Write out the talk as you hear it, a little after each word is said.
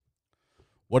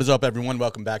What is up, everyone?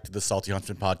 Welcome back to the Salty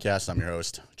Huntsman Podcast. I'm your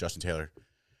host, Justin Taylor.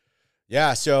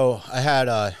 Yeah, so I had,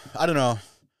 I don't know,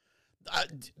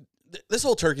 this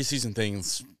whole turkey season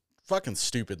thing's fucking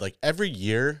stupid. Like, every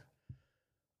year,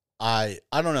 I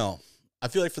don't know. I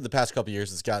feel like for the past couple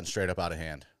years, it's gotten straight up out of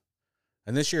hand.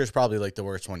 And this year is probably, like, the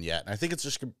worst one yet. And I think it's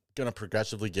just going to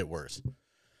progressively get worse.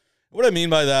 What I mean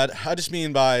by that, I just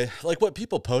mean by, like, what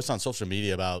people post on social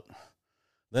media about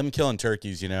them killing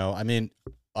turkeys, you know? I mean,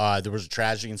 there was a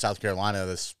tragedy in South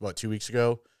Carolina 2 weeks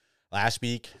ago, last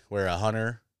week, where a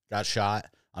hunter got shot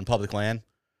on public land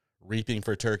reaping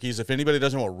for turkeys. If anybody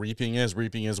doesn't know what reaping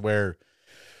is where,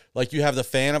 like, you have the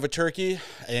fan of a turkey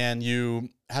and you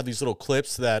have these little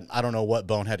clips that I don't know what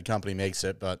bonehead company makes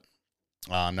it, but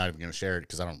I'm not even going to share it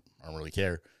because I don't really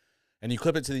care. And you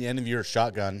clip it to the end of your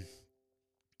shotgun,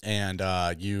 and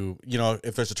you know,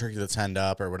 if there's a turkey that's henned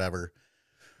up or whatever,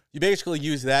 you basically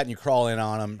use that and you crawl in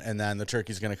on them, and then the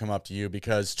turkey's going to come up to you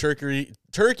because turkeys,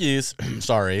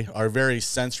 are very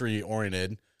sensory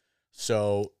oriented.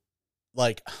 So,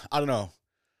 like, I don't know.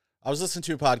 I was listening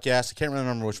to a podcast. I can't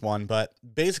remember which one, but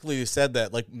basically they said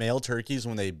that, like, male turkeys,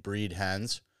 when they breed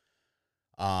hens,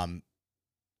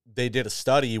 they did a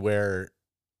study where,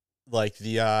 like,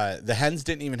 the hens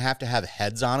didn't even have to have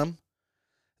heads on them.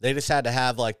 They just had to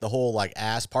have, like, the whole, like,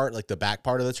 ass part, like the back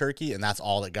part of the turkey, and that's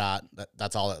all it got.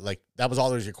 That's all it, like, that was all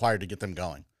that was required to get them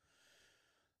going.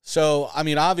 So, I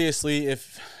mean, obviously,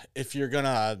 if you're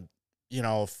gonna, you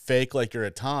know, fake like you're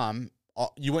a tom,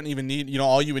 you wouldn't even need, you know,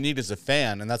 all you would need is a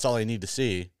fan, and that's all they need to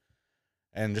see,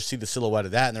 and just see the silhouette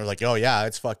of that, and they're like, oh, yeah,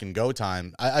 it's fucking go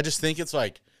time. I just think it's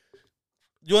like,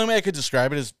 the only way I could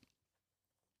describe it is,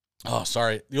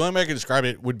 the only way I could describe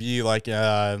it would be like in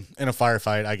a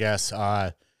firefight, I guess.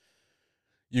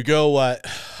 You go,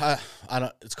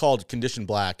 it's called conditioned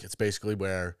black. It's basically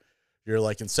where you're,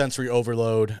 like, in sensory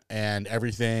overload and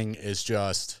everything is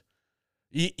just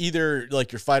either,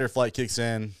 like, your fight or flight kicks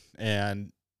in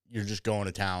and you're just going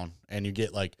to town and you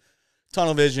get, like,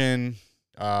 tunnel vision.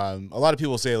 A lot of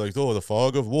people say, like, oh, the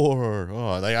fog of war.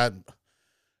 Oh, like,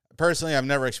 personally, I've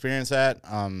never experienced that.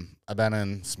 I've been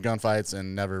in some gunfights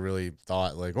and never really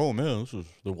thought, like, oh, man,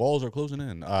 the walls are closing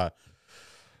in.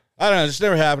 I don't know. It just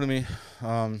never happened to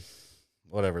me.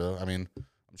 Whatever, though. I mean,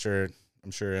 I'm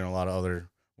sure in a lot of other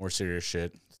more serious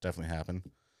shit, it's definitely happened.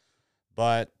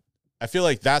 But I feel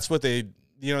like that's what they,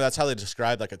 you know, that's how they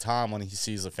describe, like, a tom when he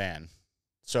sees a fan.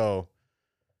 So,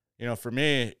 you know, for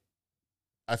me,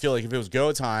 I feel like if it was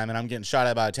go time and I'm getting shot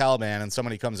at by a Taliban and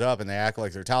somebody comes up and they act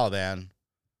like they're Taliban,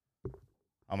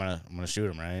 I'm gonna shoot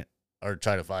them, right? Or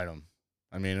try to fight them.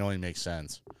 I mean, it only makes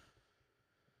sense.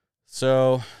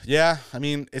 So, yeah, I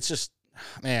mean, it's just,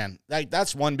 man,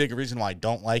 that's one big reason why I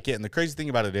don't like it. And the crazy thing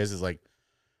about it is like,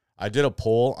 I did a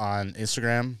poll on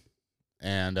Instagram,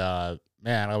 and,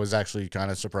 man, I was actually kind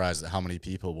of surprised at how many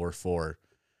people were for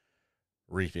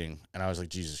reaping. And I was like,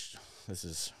 Jesus,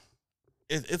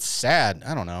 it's sad.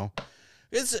 I don't know.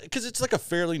 It's because it's like a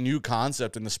fairly new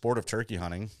concept in the sport of turkey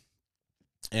hunting.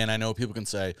 And I know people can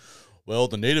say, well,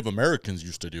 the Native Americans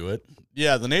used to do it.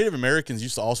 Yeah, the Native Americans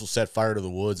used to also set fire to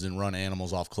the woods and run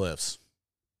animals off cliffs.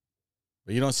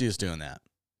 But you don't see us doing that.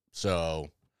 So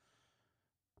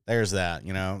there's that,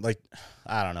 you know. Like,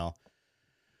 I don't know.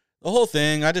 The whole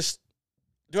thing,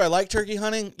 do I like turkey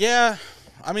hunting? Yeah.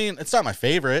 I mean, it's not my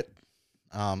favorite.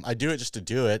 I do it just to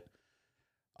do it.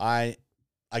 I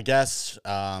guess,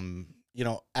 you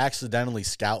know, accidentally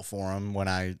scout for them when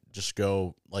I just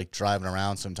go, like, driving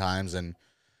around sometimes, and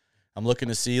I'm looking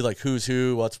to see, like, who's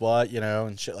who, what's what, you know,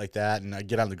 and shit like that. And I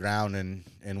get on the ground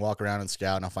and walk around and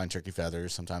scout, and I'll find turkey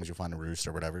feathers. Sometimes you'll find a roost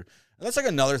or whatever. And that's, like,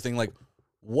 another thing. Like,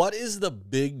 what is the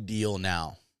big deal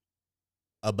now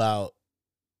about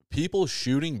people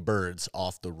shooting birds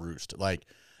off the roost? Like,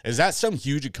 is that some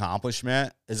huge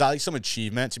accomplishment? Is that, like, some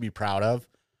achievement to be proud of?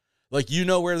 Like, you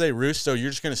know where they roost, so you're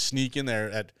just going to sneak in there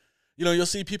at, you know, you'll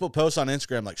see people post on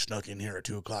Instagram, like, snuck in here at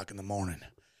 2 o'clock in the morning.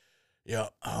 Yeah,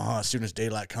 as soon as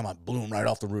daylight come, I blew them right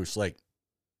off the roost. Like,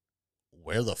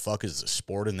 where the fuck is the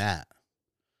sport in that?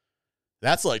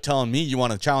 That's like telling me you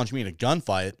want to challenge me in a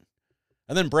gunfight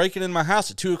and then breaking in my house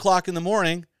at 2 o'clock in the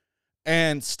morning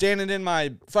and standing in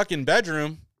my fucking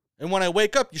bedroom, and when I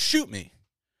wake up, you shoot me.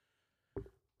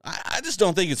 I just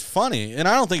don't think it's funny, and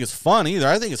I don't think it's fun either.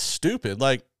 I think it's stupid.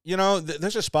 Like, you know,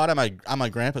 there's a spot on my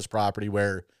grandpa's property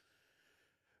where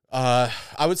I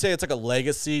would say it's like a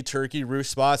legacy turkey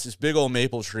roost spot. It's this big old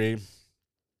maple tree.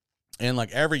 And,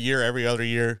 like, every other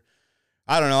year,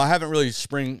 I don't know, I haven't really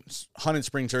hunted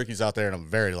spring turkeys out there in a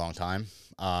very long time.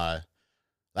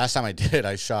 Last time I did,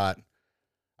 I shot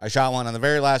one on the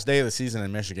very last day of the season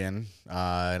in Michigan,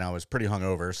 and I was pretty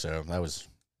hungover, so that was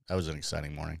an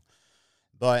exciting morning.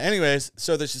 But anyways,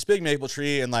 so there's this big maple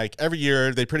tree, and like every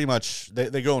year they pretty much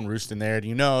they go and roost in there. And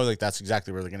you know, like that's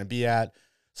exactly where they're gonna be at.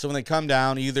 So when they come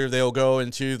down, either they'll go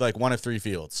into like one of 3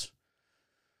 fields.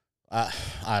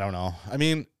 I don't know. I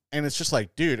mean, and it's just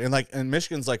like, dude, and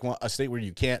Michigan's like a state where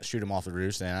you can't shoot them off the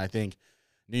roost, and I think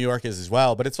New York is as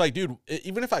well. But it's like, dude,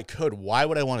 even if I could, why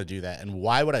would I want to do that? And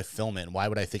why would I film it? And why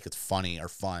would I think it's funny or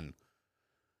fun?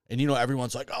 And, you know,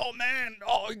 everyone's like, oh, man,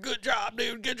 oh, good job,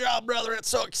 dude. Good job, brother. It's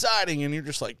so exciting. And you're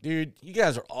just like, dude, you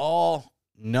guys are all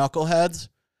knuckleheads,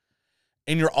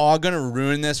 and you're all going to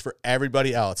ruin this for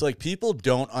everybody else. Like, people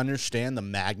don't understand the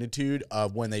magnitude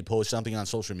of when they post something on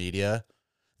social media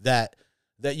that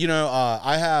you know,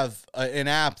 I have an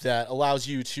app that allows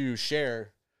you to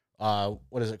share.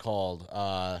 What is it called?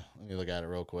 Let me look at it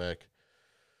real quick.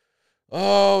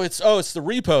 It's the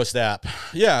repost app.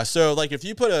 Yeah. So like if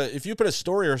you put a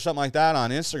story or something like that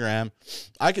on Instagram,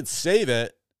 I could save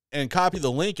it and copy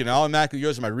the link, and it automatically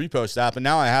goes to my repost app, and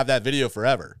now I have that video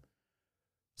forever.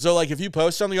 So like if you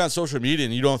post something on social media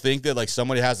and you don't think that like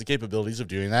somebody has the capabilities of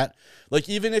doing that, like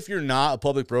even if you're not a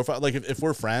public profile, like if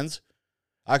we're friends,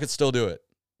 I could still do it.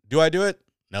 Do I do it?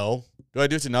 No. Do I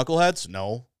do it to knuckleheads?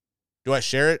 No. Do I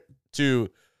share it to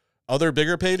other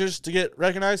bigger pages to get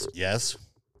recognized? Yes.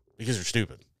 Because you're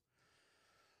stupid.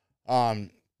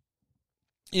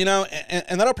 You know,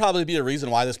 and that'll probably be a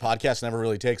reason why this podcast never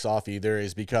really takes off either,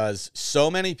 is because so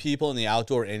many people in the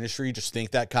outdoor industry just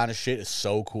think that kind of shit is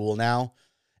so cool now.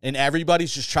 And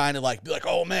everybody's just trying to like be like,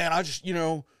 oh man, I just, you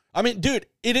know, I mean, dude,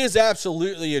 it is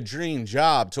absolutely a dream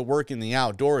job to work in the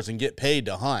outdoors and get paid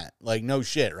to hunt. Like, no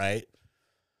shit, right?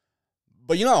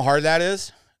 But you know how hard that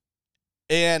is?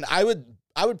 And I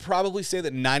would probably say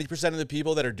that 90% of the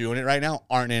people that are doing it right now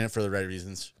aren't in it for the right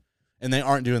reasons. And they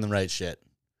aren't doing the right shit.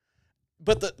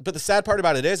 But the sad part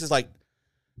about it is like,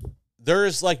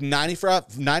 there's like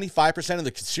 95% of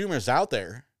the consumers out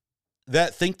there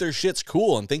that think their shit's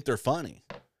cool and think they're funny.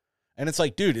 And it's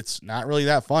like, dude, it's not really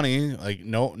that funny. Like,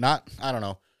 I don't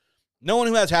know. No one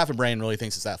who has half a brain really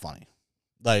thinks it's that funny.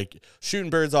 Like, shooting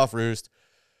birds off roost,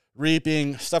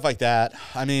 reaping, stuff like that.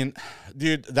 I mean,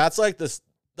 dude, that's like this,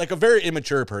 like a very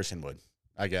immature person would,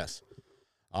 I guess.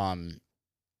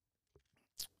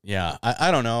 Yeah,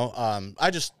 I don't know. I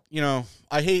just, you know,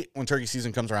 I hate when turkey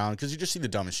season comes around because you just see the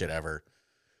dumbest shit ever.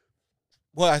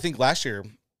 Well, I think last year,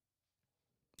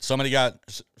 someone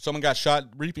got shot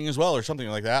reaping as well or something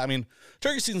like that. I mean,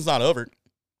 turkey season's not over.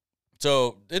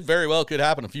 So it very well could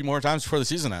happen a few more times before the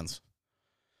season ends.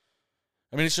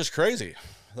 I mean, it's just crazy.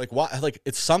 Like, why? Like,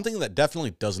 it's something that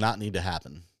definitely does not need to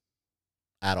happen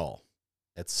at all.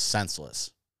 It's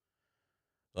senseless.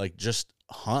 Like, just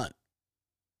hunt,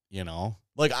 you know?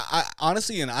 Like, I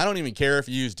honestly, and I don't even care if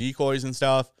you use decoys and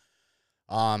stuff.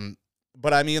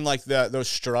 But I mean, like, those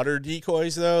strutter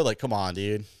decoys, though, like, come on,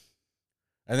 dude.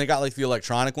 And they got, like, the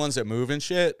electronic ones that move and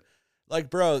shit. Like,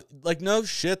 bro, like, no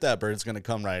shit that bird's going to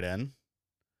come right in.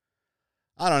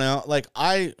 I don't know. Like,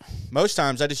 most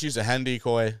times I just use a hen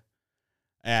decoy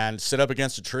and sit up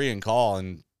against a tree and call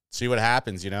and see what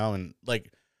happens, you know? And,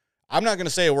 like, I'm not going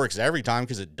to say it works every time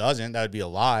because it doesn't. That would be a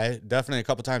lie. Definitely a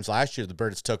couple times last year the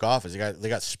birds took off as they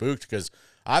got spooked because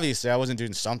obviously I wasn't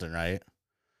doing something right.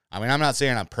 I mean, I'm not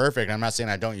saying I'm perfect. I'm not saying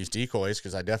I don't use decoys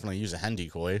because I definitely use a hen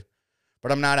decoy.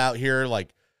 But I'm not out here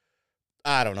like,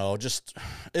 I don't know, just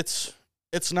it's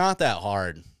not that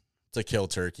hard to kill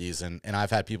turkeys. And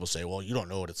I've had people say, well, you don't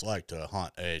know what it's like to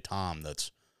hunt a tom that's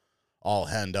all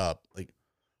henned up. Like,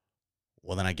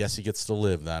 well, then I guess he gets to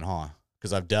live then, huh?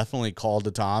 Because I've definitely called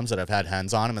the toms that have had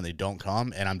hens on them and they don't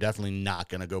come, and I'm definitely not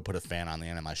going to go put a fan on the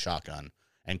end of my shotgun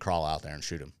and crawl out there and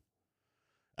shoot them.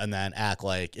 And then act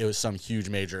like it was some huge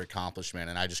major accomplishment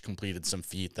and I just completed some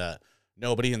feat that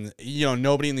nobody in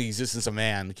the existence of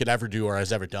man could ever do or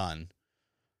has ever done.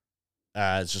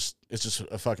 It's just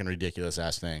a fucking ridiculous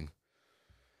ass thing.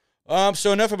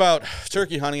 So enough about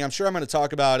turkey hunting. I'm sure I'm going to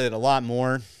talk about it a lot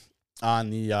more on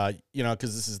the,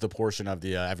 because this is the portion of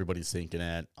the everybody's thinking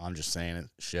it. I'm just saying it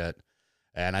shit.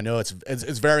 And I know it's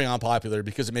very unpopular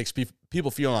because it makes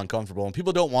people feel uncomfortable, and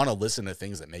people don't want to listen to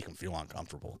things that make them feel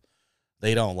uncomfortable.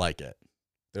 They don't like it.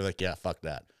 They're like, yeah, fuck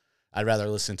that. I'd rather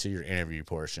listen to your interview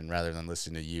portion rather than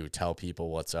listen to you tell people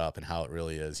what's up and how it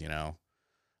really is, you know?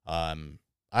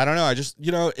 I don't know. I just,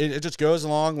 it just goes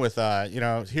along with,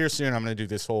 here soon I'm going to do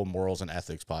this whole morals and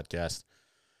ethics podcast.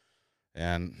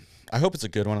 And I hope it's a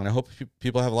good one, and I hope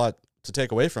people have a lot to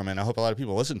take away from it, and I hope a lot of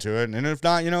people listen to it. And if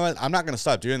not, you know what? I'm not going to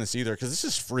stop doing this either because this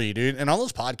is free, dude. And all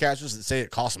those podcasters that say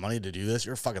it costs money to do this,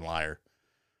 you're a fucking liar.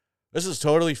 This is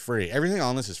totally free. Everything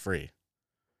on this is free.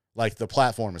 Like, the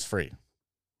platform is free.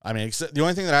 I mean, the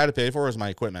only thing that I had to pay for was my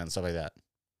equipment and stuff like that.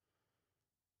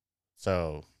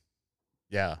 So,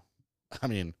 yeah, I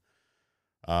mean,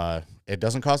 it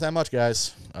doesn't cost that much,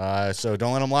 guys. So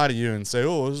don't let them lie to you and say,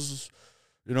 oh, this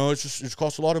is, it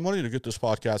costs a lot of money to get this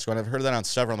podcast going. I've heard that on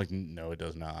several. I'm like, no, it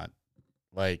does not.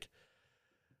 Like,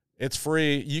 it's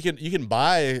free. You can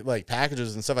buy like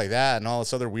packages and stuff like that and all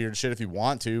this other weird shit if you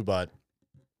want to, but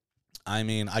I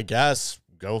mean, I guess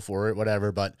go for it,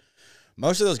 whatever. But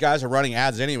most of those guys are running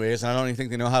ads anyways, and I don't even think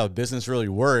they know how a business really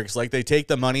works. Like, they take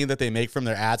the money that they make from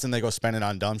their ads and they go spend it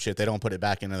on dumb shit. They don't put it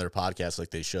back into their podcast like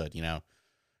they should,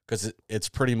 because it's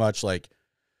pretty much like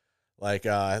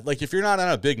if you're not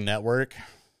on a big network,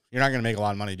 you're not going to make a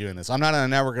lot of money doing this. I'm not on a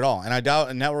network at all, and I doubt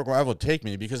a network will ever take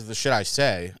me because of the shit I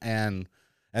say, and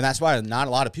that's why not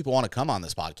a lot of people want to come on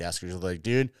this podcast, because they're like,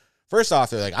 dude, first off,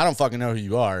 they're like, I don't fucking know who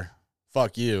you are.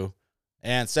 Fuck you.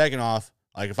 And second off,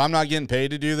 like, if I'm not getting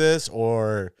paid to do this,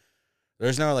 or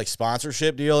there's no like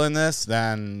sponsorship deal in this,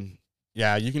 then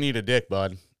yeah, you can eat a dick,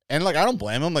 bud. And like, I don't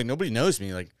blame them. Like, nobody knows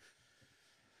me. Like,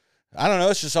 I don't know.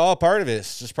 It's just all a part of it.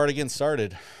 It's just part of getting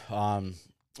started.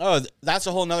 That's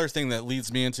a whole nother thing that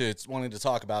leads me into wanting to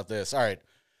talk about this. All right.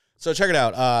 So check it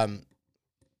out.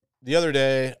 The other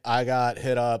day I got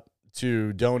hit up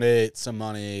to donate some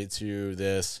money to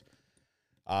this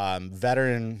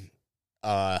veteran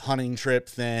hunting trip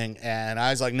thing, and I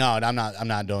was like, no, I'm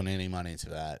not donating money to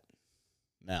that.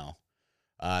 No.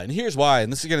 And here's why,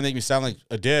 and this is gonna make me sound like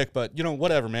a dick, but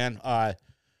whatever, man.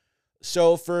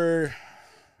 So for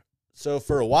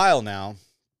a while now,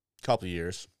 a couple of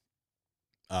years,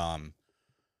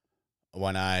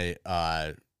 when I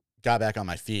got back on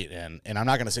my feet, and I'm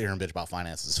not gonna sit here and bitch about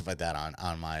finances and stuff like that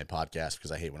on my podcast,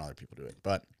 because I hate when other people do it.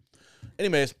 But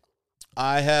anyways,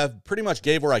 I have pretty much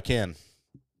gave where I can.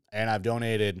 And I've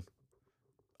donated,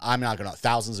 I'm not going to,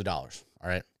 thousands of dollars, all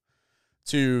right,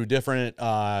 to different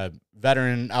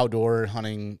veteran outdoor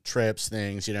hunting trips,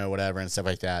 things, whatever, and stuff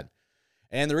like that.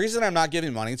 And the reason I'm not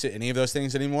giving money to any of those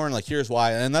things anymore, and like, here's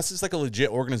why, and that's just like a legit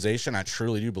organization. I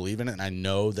truly do believe in it, and I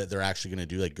know that they're actually going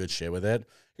to do like good shit with it.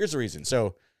 Here's the reason.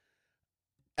 So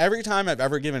every time I've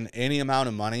ever given any amount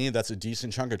of money that's a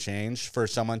decent chunk of change for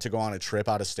someone to go on a trip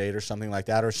out of state or something like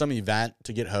that, or some event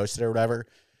to get hosted or whatever,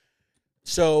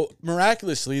 so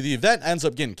miraculously, the event ends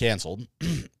up getting canceled,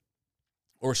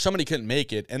 or somebody couldn't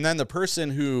make it, and then the person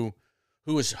who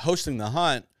was hosting the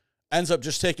hunt ends up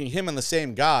just taking him and the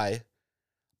same guy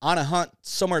on a hunt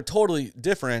somewhere totally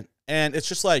different, and it's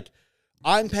just like,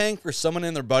 I'm paying for someone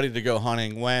and their buddy to go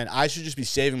hunting when I should just be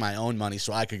saving my own money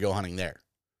so I could go hunting there.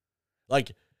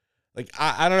 Like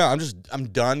I don't know, I'm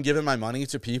done giving my money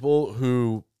to people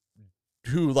who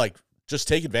like just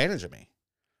take advantage of me.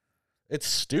 It's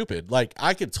stupid. Like,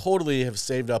 I could totally have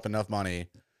saved up enough money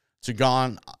to go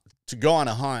on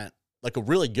a hunt, like a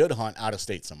really good hunt out of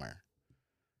state somewhere.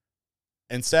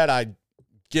 Instead, I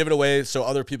give it away so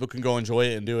other people can go enjoy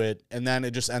it and do it, and then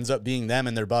it just ends up being them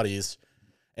and their buddies.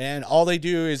 And all they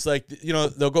do is, like,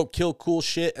 they'll go kill cool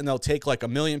shit, and they'll take like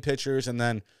 1 million pictures, and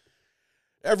then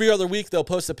every other week they'll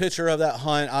post a picture of that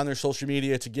hunt on their social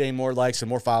media to gain more likes and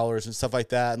more followers and stuff like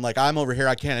that. And like, I'm over here,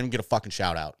 I can't even get a fucking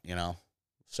shout out,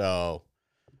 So,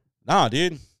 nah,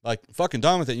 dude, like, fucking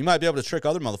done with it. You might be able to trick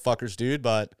other motherfuckers, dude,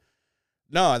 but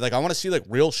no, like, I want to see, like,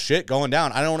 real shit going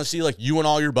down. I don't want to see, like, you and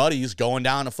all your buddies going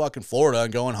down to fucking Florida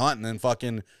and going hunting and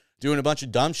fucking doing a bunch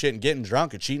of dumb shit and getting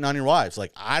drunk and cheating on your wives.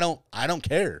 Like, I don't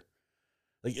care.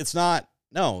 Like, it's not,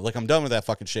 no, like, I'm done with that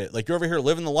fucking shit. Like, you're over here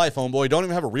living the life, homeboy. Don't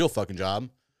even have a real fucking job,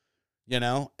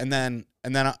 and then,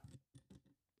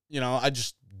 I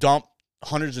just dump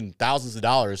hundreds and thousands of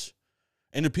dollars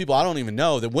into people I don't even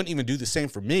know that wouldn't even do the same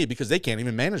for me because they can't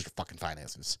even manage their fucking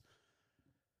finances.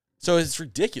 So it's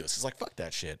ridiculous. It's like, fuck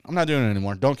that shit. I'm not doing it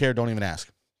anymore. Don't care. Don't even ask.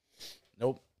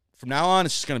 Nope. From now on,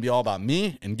 it's just going to be all about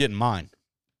me and getting mine.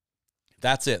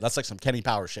 That's it. That's like some Kenny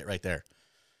Power shit right there.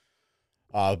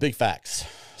 Big facts.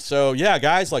 So yeah,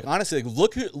 guys, like, honestly, like,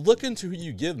 look into who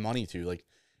you give money to. Like,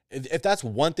 if that's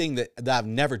one thing that I've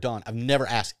never done, I've never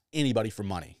asked anybody for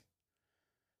money.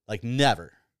 Like,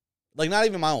 never. Like, not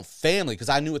even my own family, because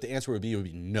I knew what the answer would be. It would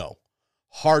be no.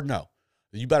 Hard no.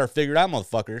 You better figure it out,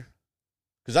 motherfucker.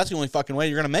 Because that's the only fucking way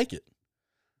you're going to make it.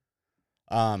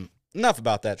 Enough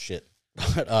about that shit.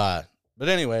 But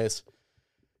anyways,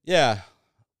 yeah.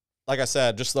 Like I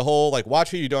said, just the whole, like,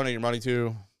 watch who you donate your money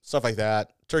to. Stuff like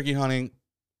that. Turkey hunting.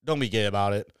 Don't be gay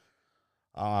about it.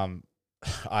 I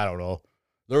don't know.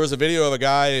 There was a video of a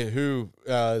guy who,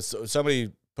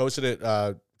 somebody posted it,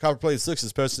 Copper Plate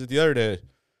Sixes posted it the other day.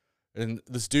 And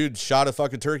this dude shot a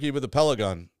fucking turkey with a pellet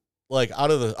gun, like out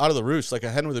of the roost, like a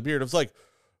hen with a beard. I was like,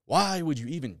 why would you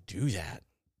even do that?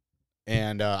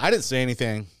 And I didn't say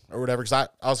anything or whatever, because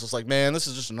I was just like, man, this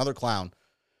is just another clown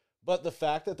But the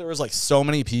fact that there was like so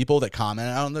many people that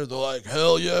commented on there, they're like,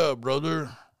 hell yeah, brother.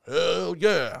 Hell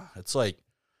yeah. It's like,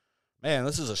 man,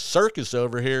 this is a circus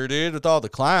over here, dude, with all the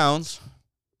clowns.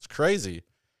 It's crazy.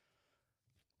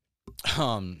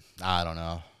 I don't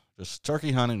know. Just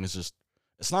turkey hunting is just,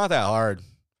 it's not that hard.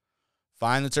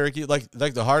 Find the turkey. Like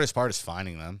the hardest part is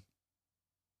finding them.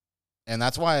 And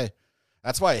that's why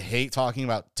I hate talking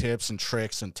about tips and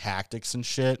tricks and tactics and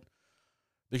shit.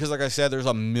 Because like I said, there's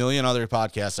a million other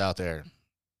podcasts out there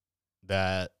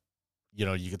that, you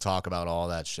know, you could talk about all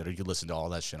that shit, or you could listen to all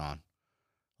that shit on.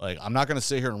 Like, I'm not going to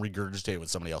sit here and regurgitate what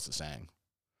somebody else is saying.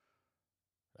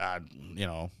 You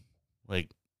know, like,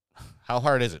 how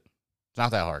hard is it? It's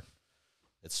not that hard.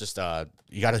 It's just,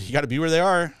 you gotta be where they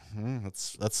are.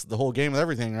 That's the whole game with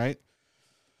everything, right?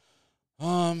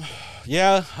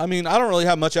 Yeah, I mean, I don't really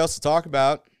have much else to talk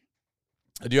about.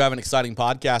 I do have an exciting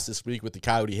podcast this week with the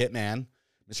Coyote Hitman,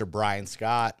 Mr. Brian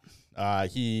Scott.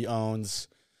 He owns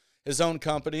his own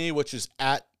company, which is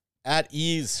At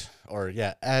Ease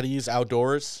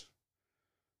Outdoors.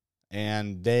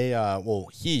 And they,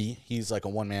 he's like a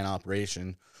one-man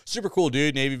operation. Super cool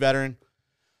dude, Navy veteran.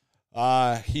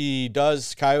 He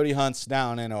does coyote hunts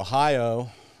down in Ohio,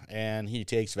 and he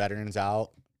takes veterans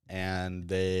out, and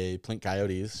they plink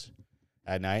coyotes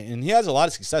at night. And he has a lot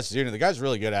of success doing it. The guy's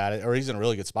really good at it, or he's in a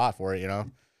really good spot for it, you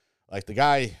know? Like, the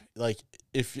guy, like,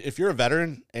 if you're a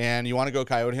veteran and you want to go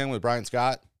coyote hunting with Brian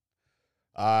Scott,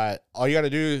 all you got to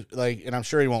do, like, and I'm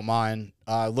sure he won't mind,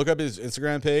 look up his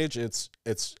Instagram page. It's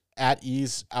At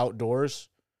Ease Outdoors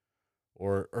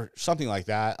or something like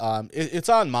that. It's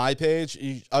on my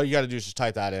page. All you got to do is just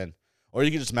type that in, or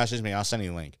you can just message me. I'll send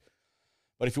you a link.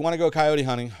 But if you want to go coyote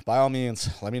hunting, by all means,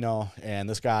 let me know. And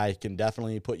this guy can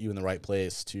definitely put you in the right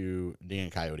place to ding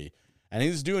a coyote. And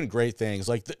he's doing great things.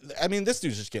 Like, I mean, this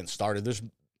dude's just getting started. There's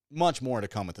much more to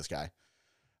come with this guy.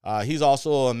 He's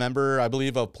also a member, I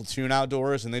believe, of Platoon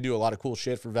Outdoors, and they do a lot of cool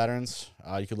shit for veterans.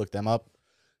 You could look them up.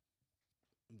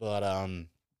 But,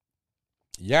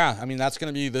 yeah, I mean, that's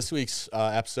going to be this week's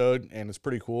episode, and it's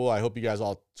pretty cool. I hope you guys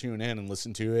all tune in and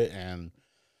listen to it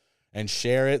and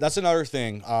share it. That's another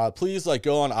thing. Please, like,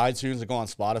 go on iTunes and go on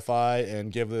Spotify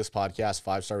and give this podcast a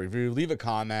 5-star review. Leave a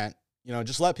comment. You know,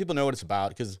 just let people know what it's about,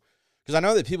 because I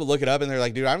know that people look it up and they're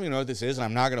like, dude, I don't even know what this is, and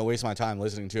I'm not going to waste my time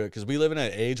listening to it, because we live in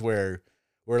an age where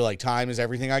like time is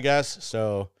everything, I guess.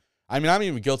 So, I mean, I'm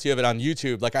even guilty of it on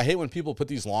YouTube. Like, I hate when people put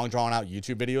these long drawn out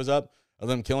YouTube videos up of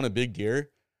them killing a big deer.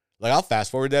 Like, I'll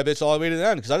fast forward that bitch all the way to the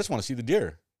end because I just want to see the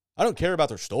deer. I don't care about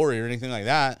their story or anything like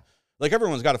that. Like,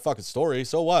 everyone's got a fucking story.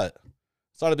 So what?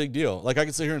 It's not a big deal. Like, I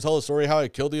can sit here and tell the story how I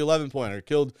killed the 11-point or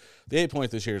killed the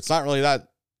 8-point this year. It's not really that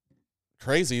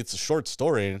crazy. It's a short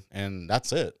story, and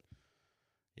that's it.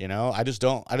 You know, I just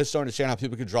don't understand how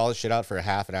people could draw this shit out for a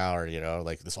half an hour, you know,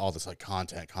 like all this like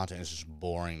content is just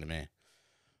boring to me.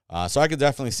 So I could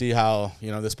definitely see how,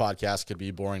 you know, this podcast could be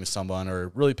boring to someone or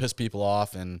really piss people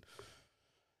off, and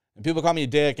people call me a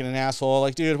dick and an asshole.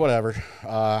 Like, dude, whatever.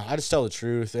 I just tell the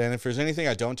truth. And if there's anything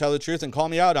I don't tell the truth, then call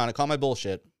me out on it. Call my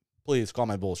bullshit. Please call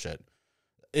my bullshit.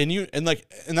 And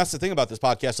that's the thing about this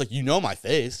podcast. Like, you know my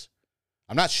face.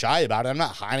 I'm not shy about it. I'm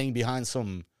not hiding behind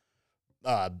some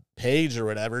page or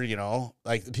whatever, you know.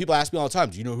 Like, people ask me all the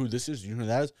time, do you know who this is? Do you know who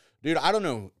that is? Dude, I don't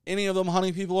know any of them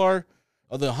hunting people are,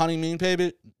 or the hunting meme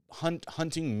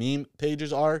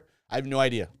pages are. I have no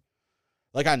idea.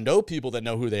 Like, I know people that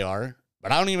know who they are,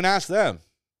 but I don't even ask them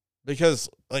because,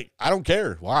 like, I don't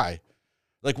care. Why?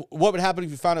 Like, what would happen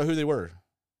if you found out who they were?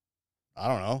 I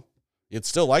don't know. You'd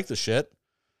still like the shit.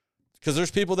 Because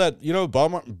there's people that, you know,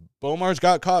 Bomar's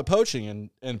got caught poaching,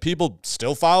 and people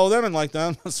still follow them and like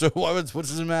them. So what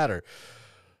does it matter?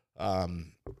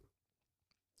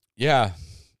 Yeah.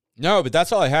 No, but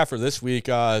that's all I have for this week.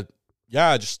 Yeah,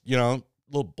 just, you know, a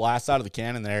little blast out of the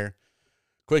cannon there.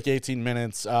 Quick 18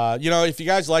 minutes. You know, if you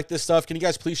guys like this stuff, can you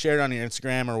guys please share it on your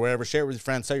Instagram or wherever? Share it with your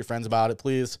friends. Tell your friends about it,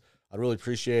 please. I'd really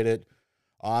appreciate it.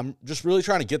 I'm just really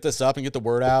trying to get this up and get the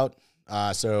word out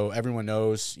so everyone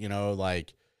knows, you know,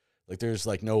 like there's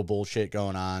like no bullshit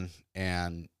going on.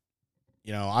 And,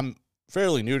 you know, I'm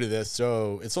fairly new to this,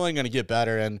 so it's only going to get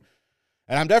better. And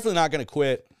I'm definitely not going to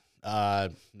quit. No,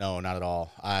 not at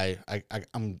all.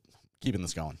 I'm keeping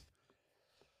this going.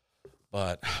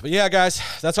 But yeah, guys,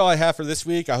 that's all I have for this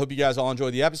week. I hope you guys all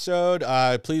enjoyed the episode.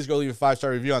 Please go leave a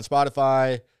 5-star review on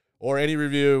Spotify or any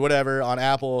review, whatever, on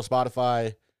Apple,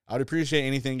 Spotify. I would appreciate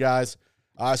anything, guys.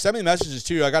 Send me messages,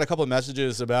 too. I got a couple of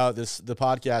messages about the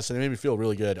podcast, and it made me feel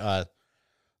really good.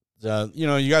 You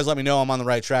know, you guys let me know I'm on the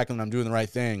right track and I'm doing the right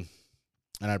thing,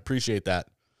 and I appreciate that.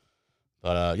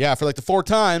 But, yeah, for like the 4th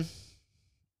time,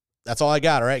 that's all I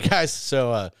got, all right, guys?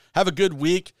 So have a good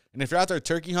week. And if you're out there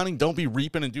turkey hunting, don't be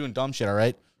reaping and doing dumb shit, all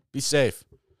right? Be safe.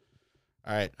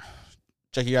 All right.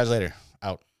 Check you guys later.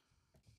 Out.